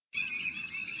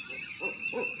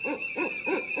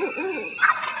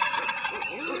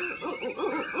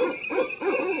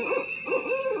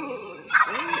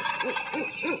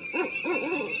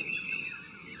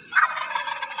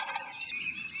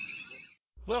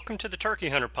welcome to the Turkey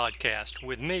Hunter Podcast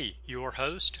with me, your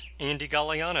host, Andy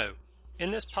Galliano.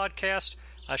 In this podcast,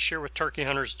 I share with turkey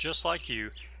hunters just like you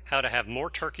how to have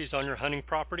more turkeys on your hunting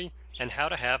property and how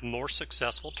to have more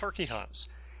successful turkey hunts.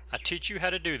 I teach you how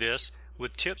to do this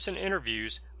with tips and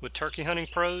interviews with turkey hunting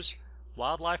pros,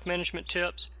 wildlife management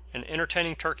tips, and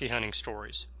entertaining turkey hunting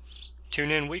stories. Tune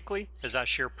in weekly as I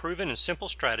share proven and simple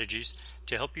strategies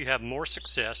to help you have more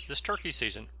success this turkey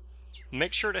season.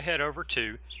 Make sure to head over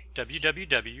to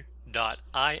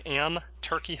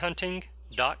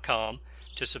www.iamturkeyhunting.com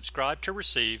to subscribe to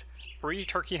receive free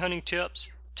turkey hunting tips,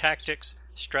 tactics,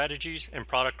 strategies, and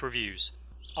product reviews.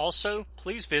 Also,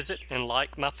 please visit and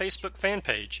like my Facebook fan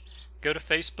page. Go to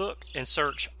Facebook and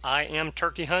search I Am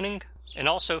Turkey Hunting, and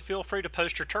also feel free to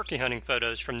post your turkey hunting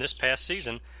photos from this past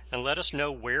season and let us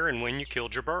know where and when you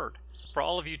killed your bird. For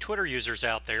all of you Twitter users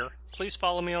out there, please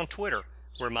follow me on Twitter,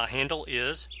 where my handle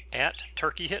is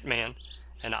 @TurkeyHitman,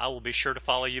 and I will be sure to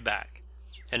follow you back.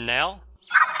 And now,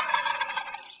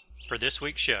 for this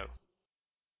week's show.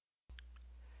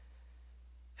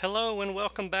 Hello and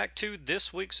welcome back to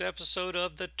this week's episode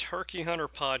of the Turkey Hunter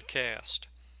Podcast.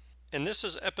 And this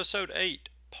is episode 8,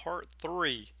 part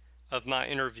 3 of my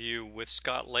interview with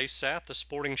Scott Laysath, the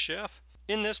sporting chef.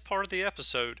 In this part of the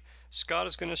episode, Scott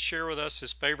is going to share with us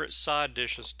his favorite side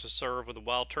dishes to serve with a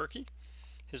wild turkey,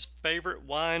 his favorite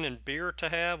wine and beer to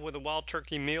have with a wild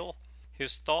turkey meal,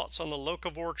 his thoughts on the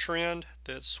locavore trend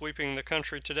that's sweeping the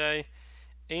country today,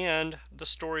 and the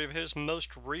story of his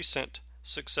most recent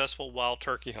successful wild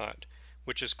turkey hunt,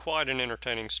 which is quite an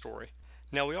entertaining story.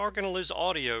 Now, we are going to lose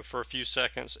audio for a few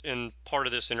seconds in part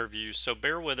of this interview, so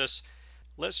bear with us.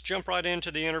 Let's jump right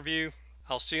into the interview.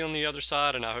 I'll see you on the other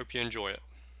side, and I hope you enjoy it.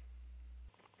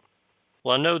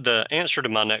 Well, I know the answer to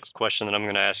my next question that I'm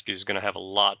going to ask you is going to have a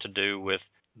lot to do with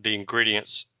the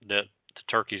ingredients that the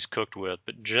turkey's cooked with.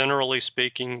 But generally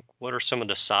speaking, what are some of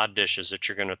the side dishes that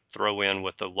you're going to throw in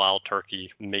with the wild turkey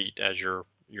meat as your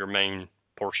main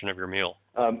portion of your meal?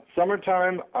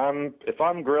 Summertime, if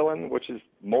I'm grilling, which is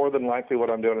more than likely what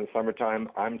I'm doing in summertime,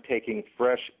 I'm taking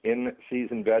fresh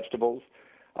in-season vegetables.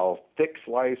 I'll thick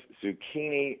slice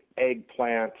zucchini,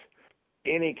 eggplant,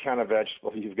 any kind of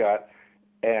vegetable you've got,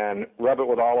 and rub it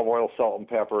with olive oil, salt, and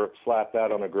pepper, slap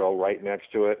that on the grill right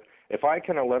next to it. If I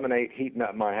can eliminate heating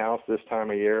up my house this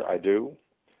time of year, I do.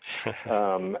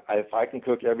 If I can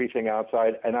cook everything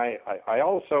outside, and I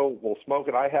also will smoke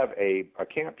it. I have a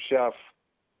camp chef.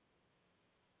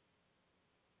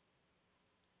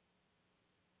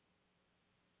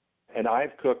 And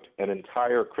I've cooked an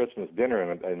entire Christmas dinner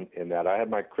in that. I had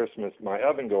my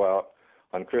oven go out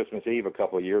on Christmas Eve a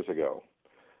couple of years ago.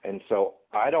 And so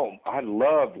I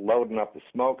love loading up the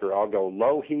smoker. I'll go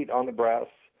low heat on the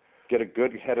breast, get a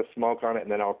good head of smoke on it,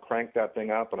 and then I'll crank that thing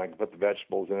up, and I can put the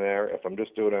vegetables in there. If I'm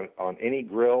just doing it on any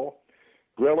grill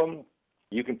them.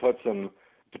 You can put some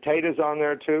potatoes on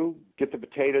there too. Get the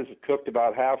potatoes cooked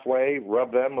about halfway,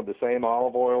 rub them with the same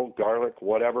olive oil, garlic,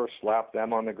 whatever, slap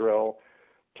them on the grill.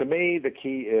 To me, the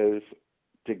key is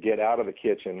to get out of the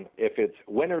kitchen. If it's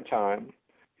wintertime,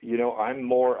 I'm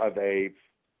more of I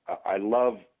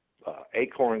love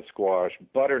acorn squash,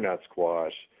 butternut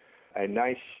squash, a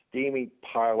nice steamy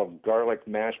pile of garlic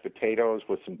mashed potatoes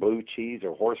with some blue cheese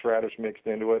or horseradish mixed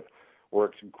into it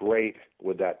works great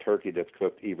with that turkey that's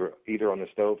cooked either on the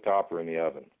stovetop or in the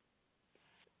oven.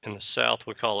 In the South,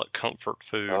 we call it comfort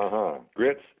food.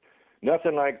 Grits.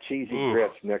 Nothing like cheesy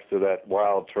grits next to that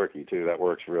wild turkey, too. That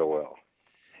works real well.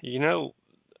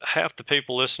 Half the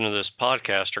people listening to this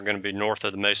podcast are going to be north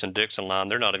of the Mason-Dixon line.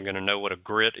 They're not even going to know what a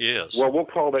grit is. Well, we'll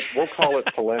call it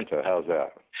polenta. How's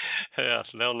that? Yes,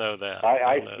 they'll know that.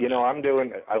 I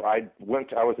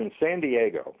was in San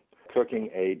Diego cooking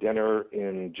a dinner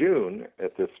in June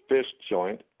at this fish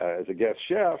joint as a guest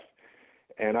chef,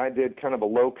 and I did kind of a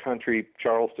low country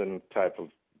Charleston type of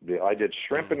deal. I did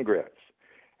shrimp and grits.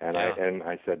 And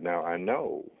I said, now I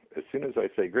know, as soon as I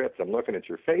say grits, I'm looking at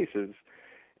your faces,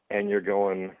 and you're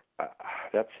going,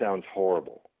 that sounds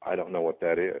horrible. I don't know what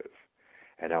that is.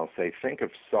 And I'll say, think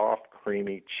of soft,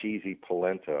 creamy, cheesy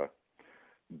polenta.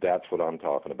 That's what I'm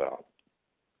talking about.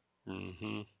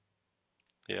 Mm-hmm.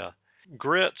 Yeah.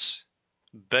 Grits,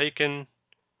 bacon,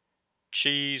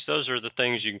 cheese, those are the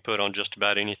things you can put on just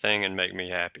about anything and make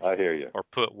me happy. I hear you. Or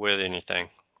put with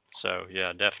anything. So,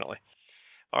 yeah, definitely.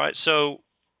 All right, so,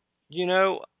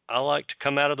 I like to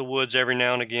come out of the woods every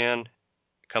now and again,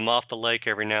 come off the lake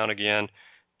every now and again,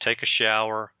 take a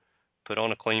shower, put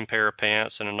on a clean pair of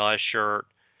pants and a nice shirt.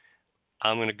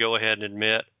 I'm going to go ahead and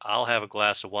admit I'll have a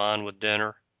glass of wine with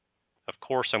dinner. Of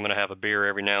course, I'm going to have a beer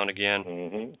every now and again.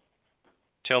 Mm-hmm.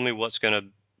 Tell me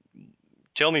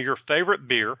your favorite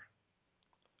beer,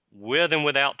 with and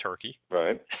without turkey.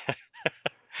 Right.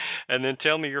 And then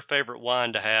tell me your favorite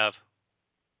wine to have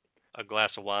a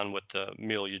glass of wine with the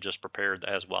meal you just prepared that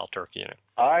has wild turkey in it.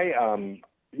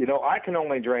 I can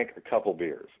only drink a couple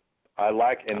beers.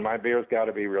 And my beer's got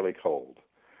to be really cold.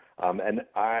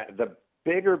 The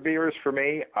bigger beers for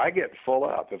me, I get full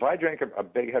up. If I drink a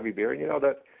big heavy beer,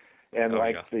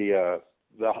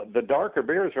 the darker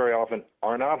beers very often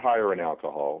are not higher in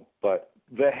alcohol, but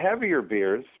the heavier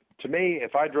beers, to me,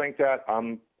 if I drink that,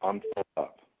 I'm full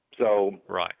up. So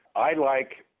right. I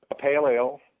like a pale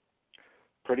ale,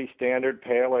 pretty standard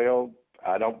pale ale.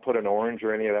 I don't put an orange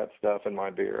or any of that stuff in my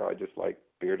beer. I just like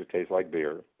beer to taste like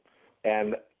beer.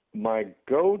 And my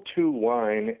go-to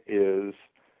wine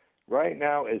right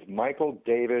now is Michael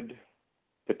David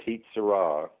Petite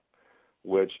Sirah,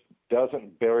 which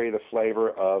doesn't bury the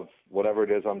flavor of whatever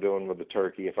it is I'm doing with the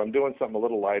turkey. If I'm doing something a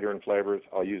little lighter in flavors,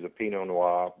 I'll use a Pinot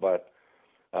Noir. But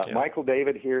Michael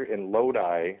David here in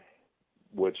Lodi,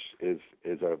 which is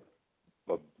a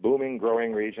booming,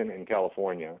 growing region in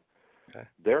California,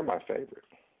 they're my favorite.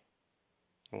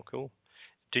 Oh, cool.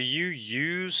 Do you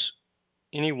use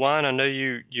any wine? I know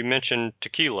you mentioned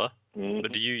tequila,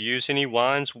 but do you use any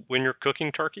wines when you're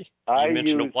cooking turkey? You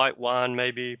mentioned a white wine,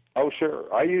 maybe. Oh,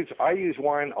 sure. I use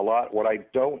wine a lot. What I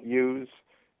don't use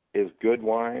is good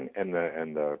wine, and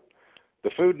the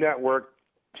Food Network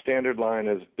standard line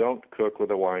is don't cook with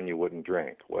a wine you wouldn't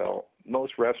drink. Well,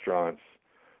 most restaurants,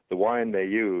 the wine they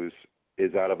use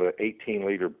is out of an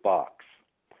 18-liter box.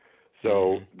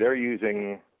 So they're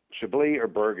using Chablis or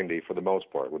Burgundy for the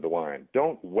most part with the wine.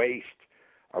 Don't waste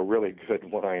a really good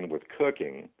wine with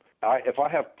cooking. If I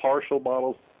have partial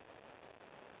bottles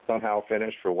somehow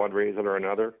finished for one reason or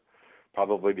another,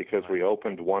 probably because we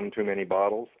opened one too many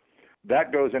bottles,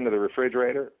 that goes into the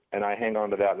refrigerator, and I hang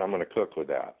on to that, and I'm going to cook with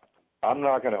that. I'm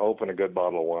not going to open a good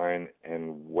bottle of wine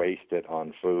and waste it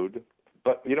on food.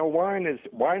 But,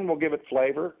 wine will give it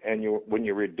flavor, and when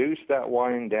you reduce that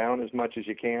wine down as much as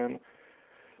you can,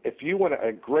 if you want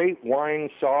a great wine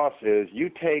sauce is you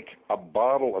take a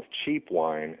bottle of cheap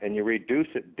wine and you reduce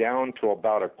it down to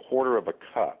about a quarter of a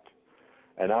cup.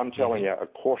 And I'm telling you, a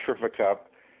quarter of a cup,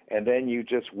 and then you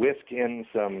just whisk in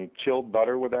some chilled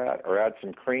butter with that or add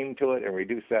some cream to it and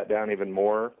reduce that down even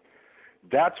more.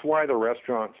 That's why the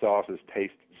restaurant sauces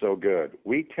taste so good.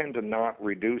 We tend to not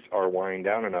reduce our wine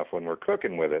down enough when we're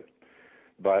cooking with it.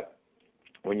 But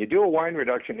when you do a wine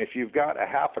reduction, if you've got a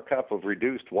half a cup of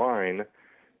reduced wine,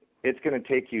 it's going to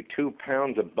take you 2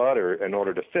 pounds of butter in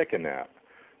order to thicken that.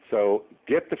 So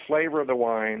get the flavor of the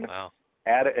wine,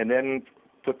 add it, and then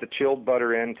put the chilled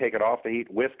butter in, take it off the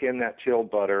heat, whisk in that chilled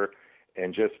butter,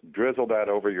 and just drizzle that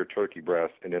over your turkey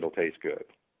breast, and it'll taste good.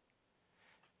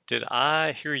 Did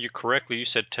I hear you correctly? You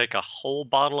said take a whole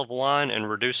bottle of wine and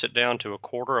reduce it down to a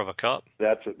quarter of a cup?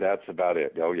 That's about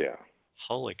it. Oh, yeah.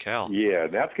 Holy cow. Yeah,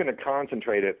 that's going to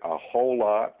concentrate it a whole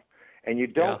lot. And you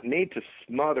don't need to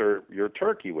smother your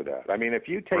turkey with that. I mean, if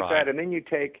you take that and then you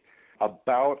take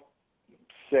about,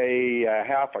 say, a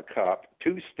half a cup,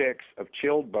 2 sticks of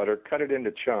chilled butter, cut it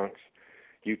into chunks.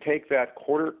 You take that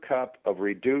quarter cup of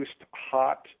reduced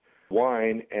hot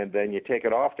wine, and then you take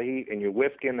it off the heat and you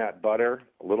whisk in that butter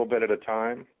a little bit at a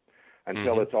time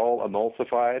until it's all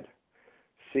emulsified.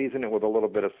 Season it with a little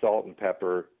bit of salt and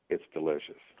pepper. It's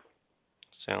delicious.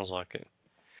 Sounds like it.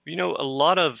 A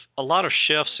lot of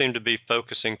chefs seem to be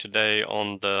focusing today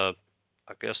on the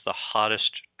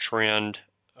hottest trend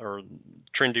or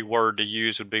trendy word to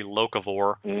use would be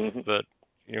locavore, but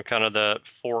kind of the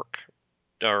fork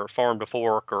or farm to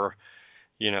fork or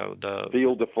the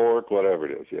field to fork, whatever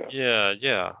it is.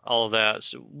 Yeah, all of that.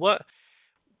 So what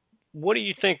do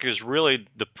you think is really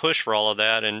the push for all of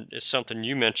that? And it's something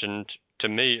you mentioned to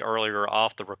me earlier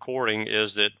off the recording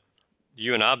is that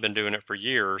you and I've been doing it for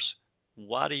years.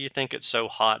 Why do you think it's so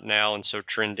hot now and so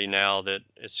trendy now that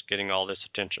it's getting all this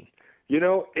attention?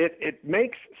 It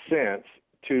makes sense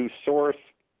to source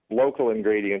local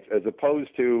ingredients as opposed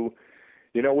to,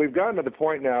 we've gotten to the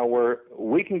point now where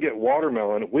we can get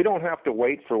watermelon. We don't have to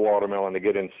wait for watermelon to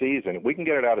get in season. We can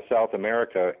get it out of South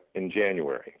America in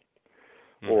January.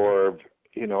 Or,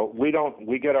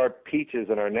 we get our peaches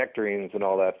and our nectarines and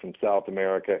all that from South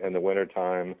America in the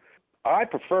wintertime. I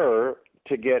prefer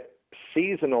to get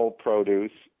seasonal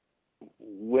produce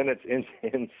when it's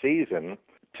in season.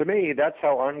 To me, that's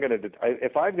how I'm going to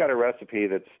if I've got a recipe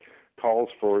that calls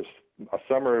for a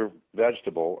summer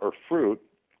vegetable or fruit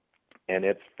and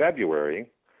it's February,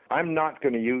 I'm not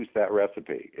going to use that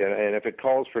recipe. And if it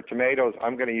calls for tomatoes,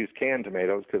 I'm going to use canned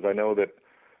tomatoes because I know that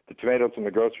the tomatoes in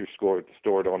the grocery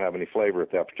store don't have any flavor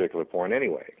at that particular point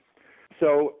anyway.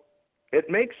 So it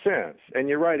makes sense. And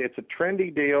you're right, it's a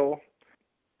trendy deal.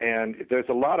 And there's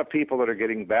a lot of people that are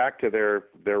getting back to their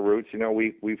roots. You know,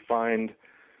 we find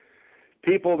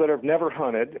people that have never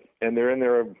hunted, and they're in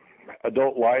their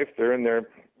adult life. They're in their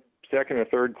second or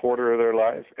third quarter of their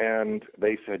life, and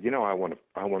they said, you know, I want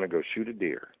to go shoot a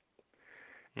deer.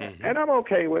 Mm-hmm. And I'm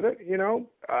okay with it. You know,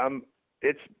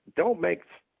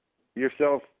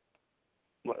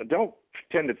 don't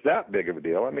pretend it's that big of a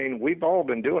deal. I mean, we've all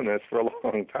been doing this for a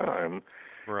long time.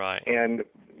 Right. And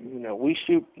you know, we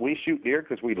shoot deer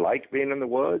because we like being in the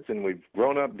woods, and we've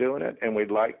grown up doing it, and we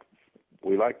like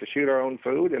to shoot our own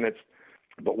food,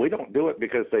 but we don't do it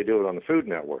because they do it on the Food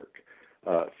Network.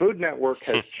 Food Network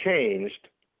has changed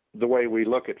the way we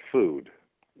look at food.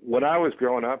 When I was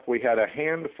growing up, we had a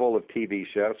handful of TV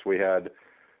chefs. We had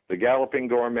the Galloping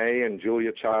Gourmet and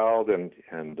Julia Child and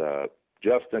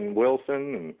Justin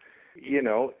Wilson, and you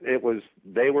know,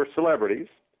 they were celebrities.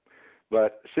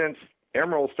 But since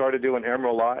Emeril started doing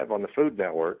Emeril Live on the Food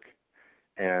Network,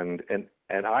 and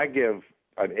I give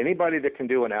anybody that can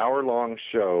do an hour-long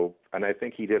show, and I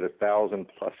think he did 1,000+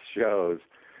 shows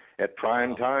at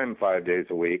prime time 5 days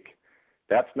a week.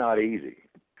 That's not easy.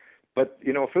 But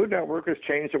you know, Food Network has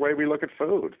changed the way we look at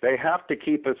food. They have to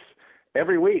keep us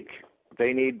every week.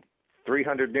 They need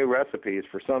 300 new recipes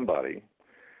for somebody,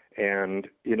 and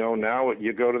you know, now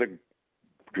you go to the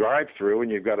drive-through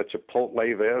and you've got a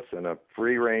Chipotle this and a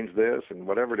free-range this and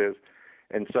whatever it is.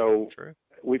 And so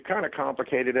we've kind of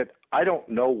complicated it. I don't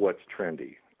know what's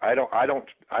trendy. I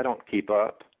don't keep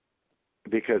up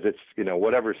because it's, you know,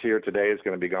 whatever's here today is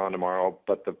going to be gone tomorrow.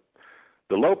 But the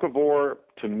locavore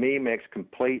to me makes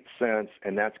complete sense,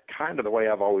 and that's kind of the way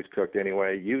I've always cooked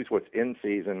anyway. Use what's in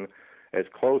season as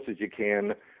close as you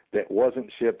can that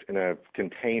wasn't shipped in a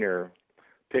container,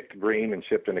 picked green and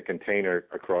shipped in a container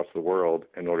across the world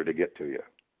in order to get to you.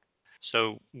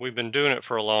 So we've been doing it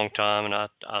for a long time, and I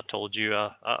told you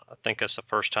I think that's the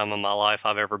first time in my life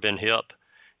I've ever been hip.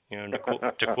 You know,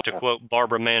 to quote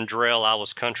Barbara Mandrell, I was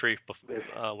country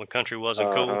when country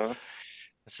wasn't cool.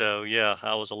 So yeah,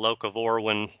 I was a locavore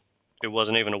when it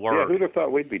wasn't even a word. Yeah, who'd have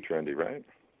thought we'd be trendy, right?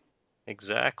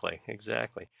 Exactly.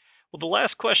 Well, the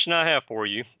last question I have for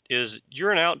you is: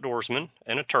 you're an outdoorsman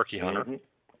and a turkey hunter. Mm-hmm.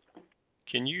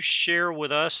 Can you share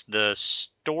with us the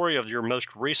story of your most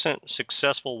recent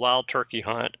successful wild turkey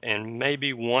hunt, and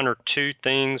maybe one or two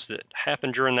things that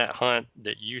happened during that hunt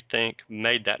that you think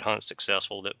made that hunt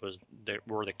successful, that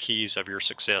were the keys of your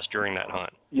success during that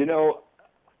hunt? You know,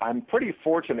 I'm pretty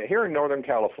fortunate here in Northern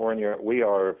California.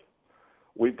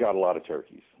 We've got a lot of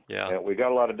turkeys. Yeah, and we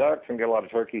got a lot of ducks and got a lot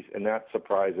of turkeys, and that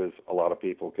surprises a lot of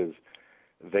people because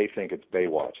they think it's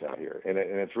Baywatch out here, and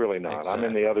it's really not. Exactly. I'm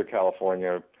in the other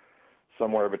California,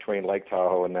 somewhere between Lake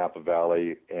Tahoe and Napa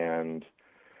Valley. And,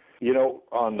 you know,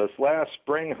 on this last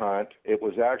spring hunt, it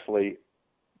was actually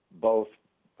both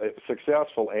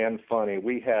successful and funny.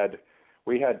 We had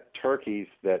turkeys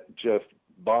that just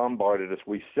bombarded us.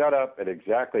 We set up at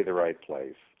exactly the right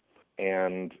place,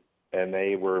 and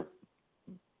they were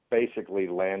basically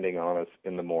landing on us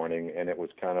in the morning, and it was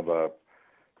kind of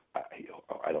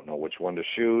I don't know which one to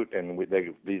shoot, and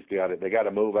they got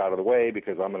to move out of the way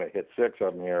because I'm going to hit 6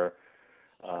 of them here.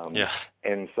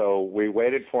 And so we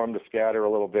waited for them to scatter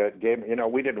a little bit.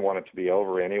 We didn't want it to be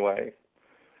over anyway.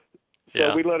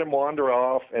 So we let them wander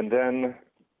off, and then,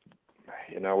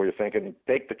 you know, we were thinking,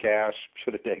 take the cash.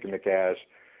 Should have taken the cash.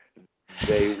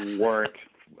 They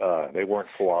weren't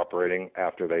cooperating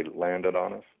after they landed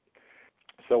on us.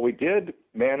 So we did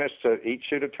manage to each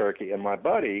shoot a turkey, and my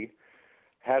buddy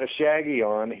had a Shaggy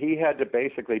on. He had to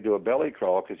basically do a belly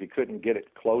crawl because he couldn't get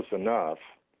it close enough.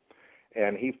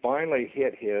 And he finally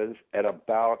hit his at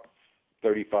about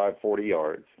 35, 40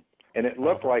 yards. And it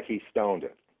looked like he stoned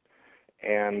it.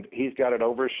 And he's got it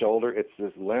over his shoulder. It's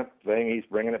this limp thing. He's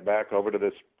bringing it back over to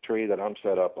this tree that I'm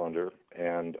set up under.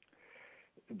 And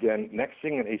then next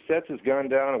thing, he sets his gun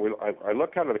down, and I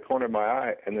look out of the corner of my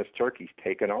eye, and this turkey's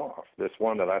taken off, this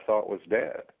one that I thought was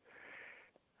dead.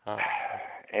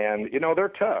 And, you know, they're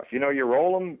tough. You know, you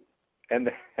roll them, and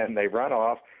they run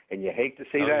off. And you hate to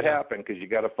see that happen because you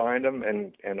got to find them,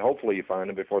 and hopefully you find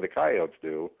them before the coyotes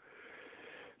do.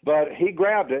 But he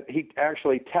grabbed it. He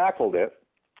actually tackled it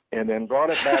and then brought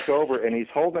it back over, and he's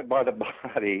holding it by the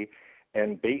body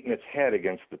and beating its head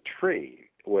against the tree,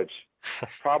 which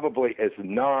probably is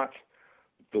not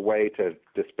the way to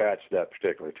dispatch that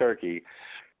particular turkey.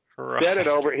 Right. Set it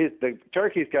over. The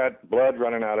turkey's got blood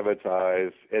running out of its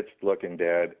eyes. It's looking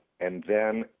dead. And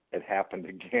then it happened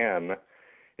again.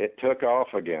 It took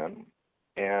off again,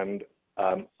 and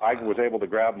I was able to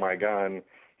grab my gun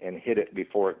and hit it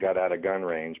before it got out of gun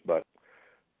range. But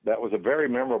that was a very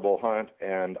memorable hunt,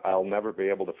 and I'll never be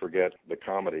able to forget the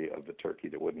comedy of the turkey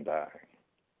that wouldn't die.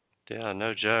 Yeah,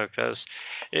 no joke.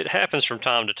 It happens from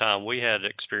time to time. We had an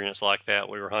experience like that.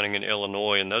 We were hunting in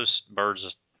Illinois, and those birds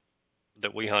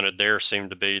that we hunted there seemed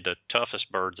to be the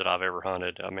toughest birds that I've ever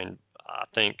hunted. I mean, I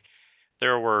think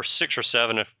there were 6 or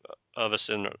 7 of us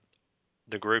in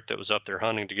the group that was up there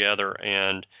hunting together,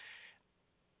 and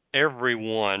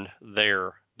everyone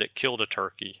there that killed a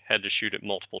turkey had to shoot it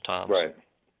multiple times. Right.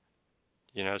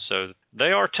 You know, so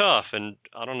they are tough, and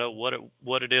I don't know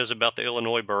what it is about the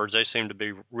Illinois birds. They seem to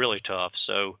be really tough.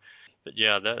 So, but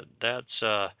yeah,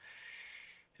 that's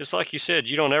it's like you said.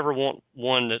 You don't ever want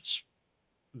one that's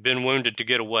been wounded to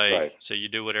get away. Right. So you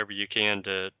do whatever you can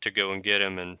to go and get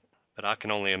him. But I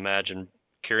can only imagine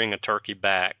carrying a turkey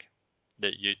back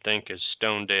that you think is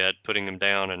stone dead, putting him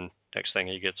down, and next thing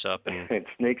he gets up and it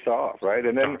sneaks off, right?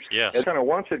 And then yes. it kind of,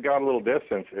 once it got a little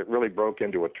distance, it really broke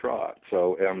into a trot.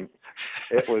 So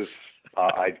it was.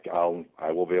 I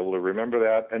will be able to remember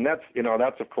that, and that's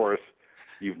of course,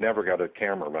 you've never got a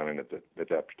camera running at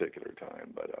that particular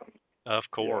time, but of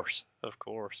course.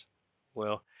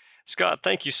 Well, Scott,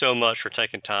 thank you so much for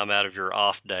taking time out of your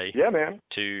off day. Yeah, man.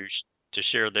 To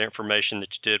share the information that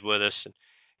you did with us.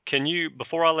 Can you,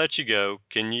 before I let you go,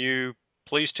 can you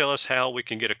please tell us how we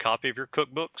can get a copy of your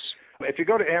cookbooks? If you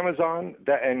go to Amazon,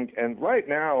 and right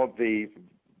now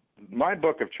my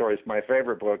book of choice, my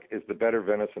favorite book, is the Better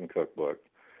Venison Cookbook.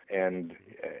 And,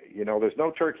 there's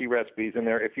no turkey recipes in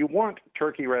there. If you want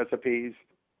turkey recipes,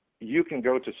 you can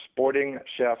go to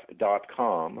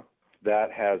sportingchef.com.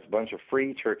 That has a bunch of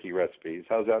free turkey recipes.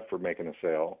 How's that for making a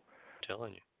sale? I'm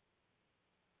telling you.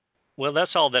 Well,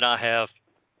 that's all that I have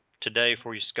today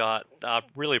for you, Scott. I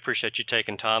really appreciate you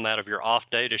taking time out of your off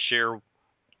day to share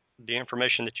the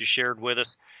information that you shared with us.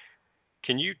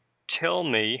 Can you tell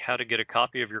me how to get a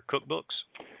copy of your cookbooks?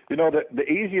 The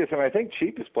easiest and I think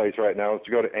cheapest place right now is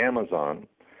to go to Amazon.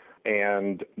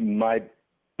 And my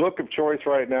book of choice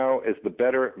right now is the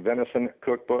Better Venison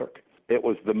Cookbook. It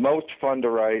was the most fun to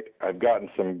write. I've gotten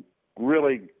some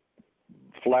really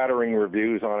flattering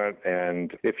reviews on it.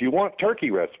 And if you want turkey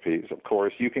recipes, of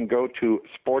course, you can go to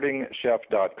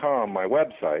sportingchef.com, my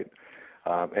website.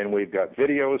 And we've got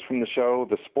videos from the show.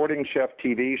 The Sporting Chef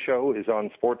TV show is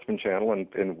on Sportsman Channel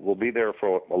and will be there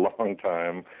for a long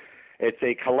time. It's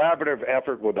a collaborative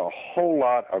effort with a whole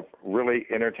lot of really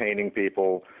entertaining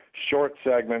people, short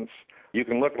segments. You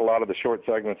can look at a lot of the short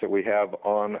segments that we have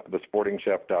on the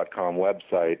sportingchef.com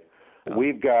website.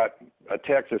 We've got a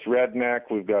Texas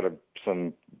redneck. We've got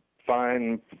some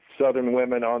fine Southern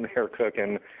women on there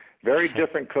cooking, very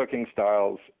different cooking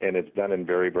styles, and it's done in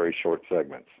very, very short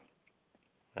segments.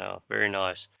 Oh, very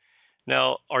nice.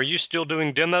 Now, are you still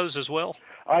doing demos as well?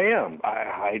 I am.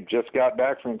 I just got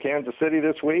back from Kansas City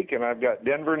this week, and I've got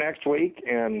Denver next week,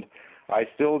 and I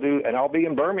still do, and I'll be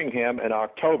in Birmingham in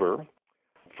October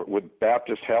with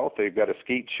Baptist Health. They've got a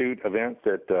skeet shoot event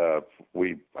that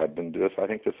I've been doing. I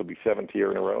think this will be 7th year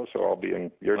in a row, so I'll be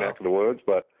in your neck of the woods.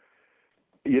 But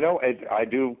I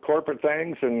do corporate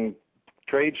things and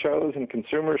trade shows and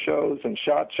consumer shows and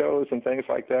SHOT shows and things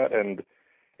like that, and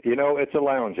it's a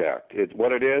lounge act.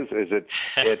 What it is it's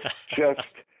just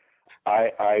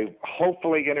I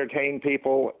hopefully entertain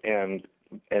people and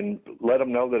let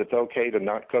them know that it's okay to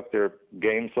not cook their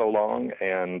game so long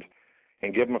and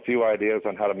give them a few ideas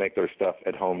on how to make their stuff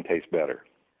at home taste better.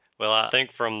 Well, I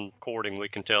think from recording we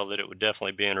can tell that it would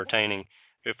definitely be entertaining.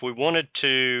 If we wanted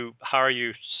to hire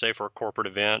you, say, for a corporate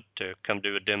event to come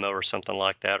do a demo or something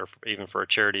like that, or even for a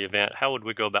charity event, how would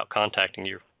we go about contacting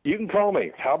you? You can call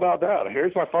me. How about that?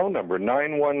 Here's my phone number,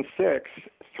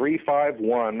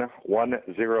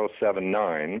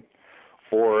 916-351-1079.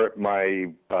 Or my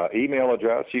email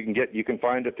address, you can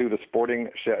find it through the Sporting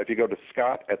Chef. If you go to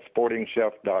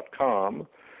scott@sportingchef.com,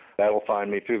 that'll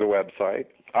find me through the website.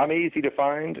 I'm easy to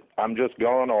find. I'm just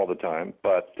gone all the time,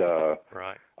 but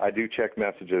right. I do check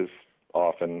messages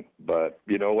often. But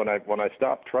when I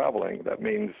stop traveling, that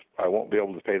means I won't be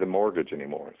able to pay the mortgage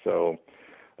anymore. So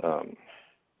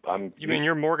You mean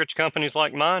your mortgage company's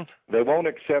like mine? They won't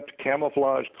accept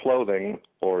camouflage clothing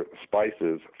or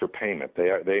spices for payment.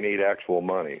 They need actual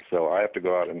money, so I have to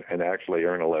go out and actually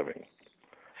earn a living.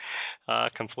 I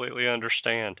completely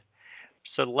understand.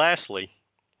 So lastly,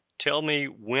 tell me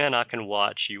when I can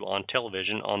watch you on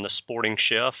television on the Sporting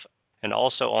Chef and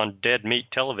also on Dead Meat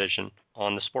Television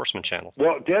on the Sportsman Channel.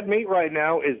 Well, Dead Meat right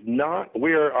now is not.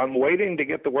 I'm waiting to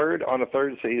get the word on a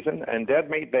third season, and Dead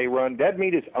Meat Dead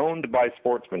Meat is owned by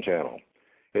Sportsman Channel.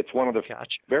 It's one of the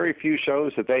very few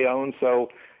shows that they own, so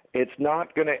it's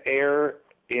not going to air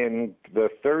in the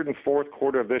third and fourth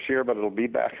quarter of this year, but it'll be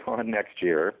back on next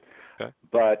year. Okay.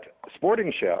 But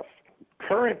Sporting Chef,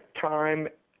 current time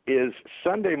is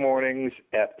Sunday mornings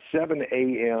at 7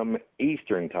 a.m.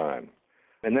 Eastern Time.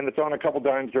 And then it's on a couple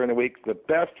times during the week. The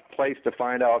best place to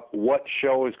find out what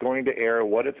show is going to air,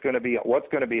 what's going to be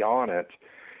on it,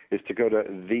 is to go to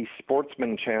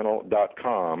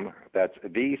thesportsmanchannel.com. That's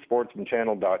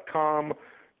thesportsmanchannel.com.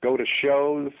 Go to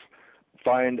shows,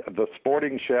 find The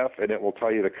Sporting Chef, and it will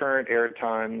tell you the current air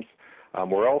times.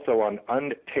 We're also on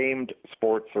Untamed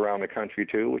Sports around the country,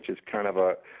 too, which is kind of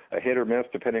a hit or miss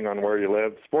depending on where you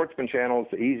live. Sportsman Channel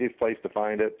is the easiest place to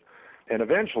find it. And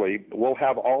eventually, we'll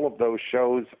have all of those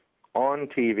shows on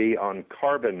TV, on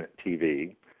Carbon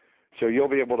TV, so you'll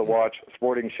be able to watch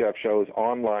Sporting Chef shows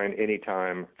online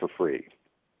anytime for free.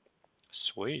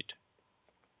 Sweet.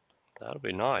 That'll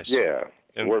be nice. Yeah.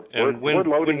 We're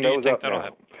loading those up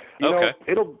now. You know,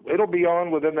 it'll be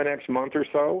on within the next month or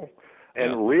so.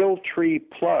 And Realtree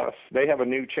Plus, they have a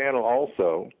new channel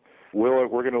also. We're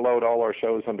going to load all our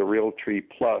shows onto Realtree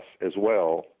Plus as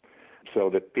well, so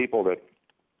that people that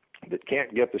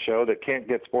can't get the show, that can't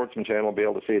get Sportsman Channel, will be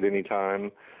able to see it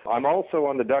anytime. I'm also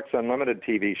on the Ducks Unlimited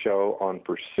TV show on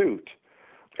Pursuit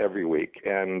every week,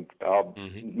 and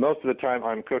most of the time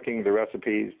I'm cooking the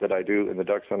recipes that I do in the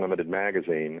Ducks Unlimited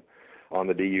magazine on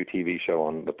the DU TV show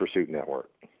on the Pursuit Network.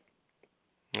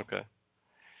 Okay.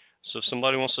 So if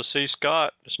somebody wants to see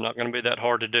Scott, it's not going to be that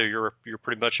hard to do. You're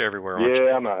pretty much everywhere, aren't you?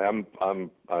 Yeah,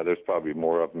 I'm there's probably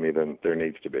more of me than there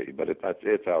needs to be, but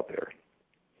it's out there.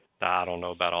 I don't know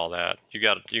about all that. You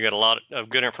got a lot of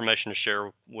good information to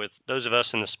share with those of us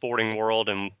in the sporting world,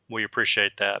 and we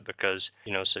appreciate that, because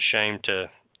it's a shame to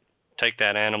take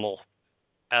that animal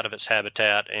out of its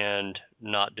habitat and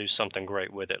not do something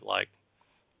great with it, like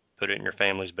put it in your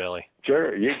family's belly.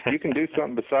 Sure, you can do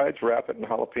something besides wrap it in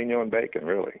jalapeno and bacon,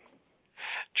 really.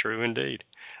 True indeed.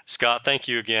 Scott, thank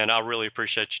you again. I really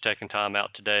appreciate you taking time out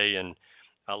today, and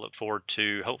I look forward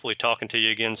to hopefully talking to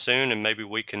you again soon, and maybe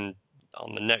we can,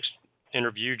 on the next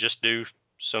interview, just do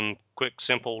some quick,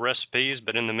 simple recipes.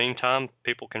 But in the meantime,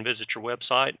 people can visit your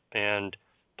website and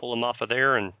pull them off of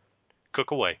there and cook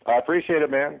away. I appreciate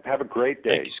it, man. Have a great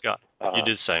day. Thank you, Scott. You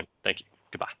do the same. Thank you.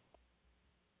 Goodbye.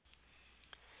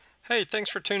 Hey,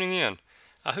 thanks for tuning in.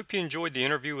 I hope you enjoyed the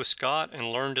interview with Scott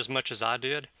and learned as much as I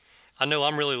did. I know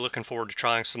I'm really looking forward to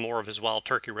trying some more of his wild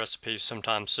turkey recipes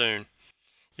sometime soon.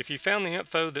 If you found the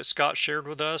info that Scott shared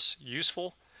with us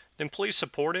useful, then please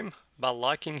support him by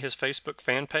liking his Facebook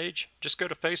fan page. Just go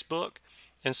to Facebook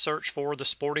and search for The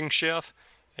Sporting Chef,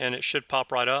 and it should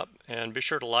pop right up. And be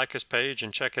sure to like his page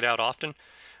and check it out often.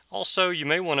 Also, you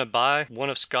may want to buy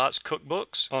one of Scott's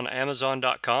cookbooks on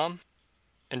Amazon.com.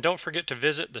 And don't forget to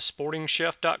visit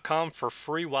thesportingchef.com for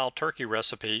free wild turkey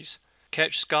recipes.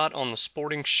 Catch Scott on the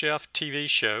Sporting Chef TV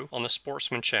show on the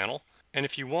Sportsman Channel. And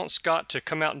if you want Scott to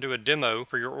come out and do a demo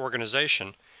for your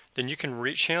organization, then you can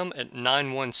reach him at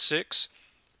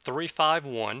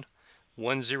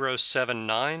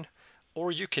 916-351-1079,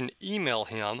 or you can email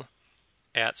him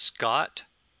at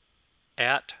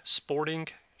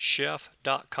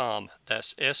scott@sportingchef.com.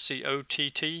 That's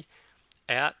SCOTT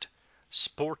at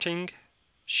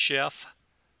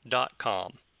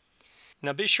sportingchef.com.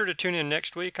 Now be sure to tune in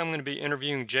next week. I'm going to be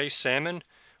interviewing Jay Salmon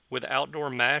with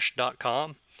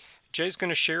OutdoorMash.com. Jay's going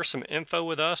to share some info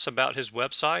with us about his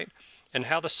website and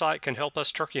how the site can help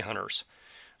us turkey hunters.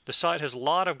 The site has a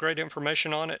lot of great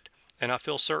information on it, and I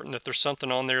feel certain that there's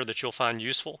something on there that you'll find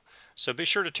useful. So be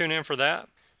sure to tune in for that.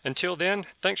 Until then,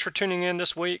 thanks for tuning in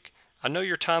this week. I know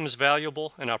your time is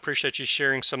valuable, and I appreciate you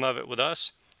sharing some of it with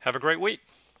us. Have a great week.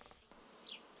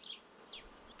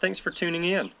 Thanks for tuning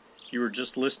in. You were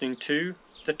just listening to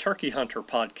the Turkey Hunter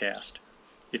Podcast.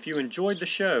 If you enjoyed the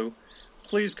show,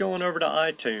 please go on over to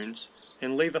iTunes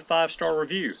and leave a 5-star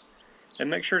review. And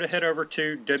make sure to head over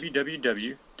to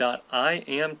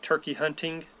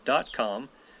www.iamturkeyhunting.com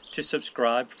to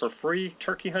subscribe for free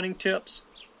turkey hunting tips,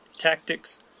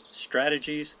 tactics,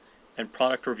 strategies, and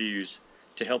product reviews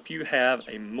to help you have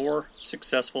a more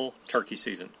successful turkey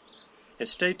season. And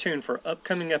stay tuned for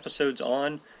upcoming episodes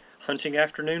on hunting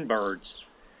afternoon birds,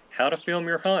 how to film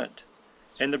your hunt,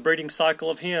 and the breeding cycle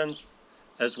of hens,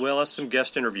 as well as some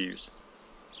guest interviews.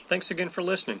 Thanks again for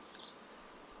listening.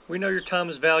 We know your time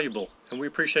is valuable, and we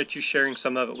appreciate you sharing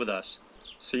some of it with us.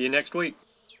 See you next week.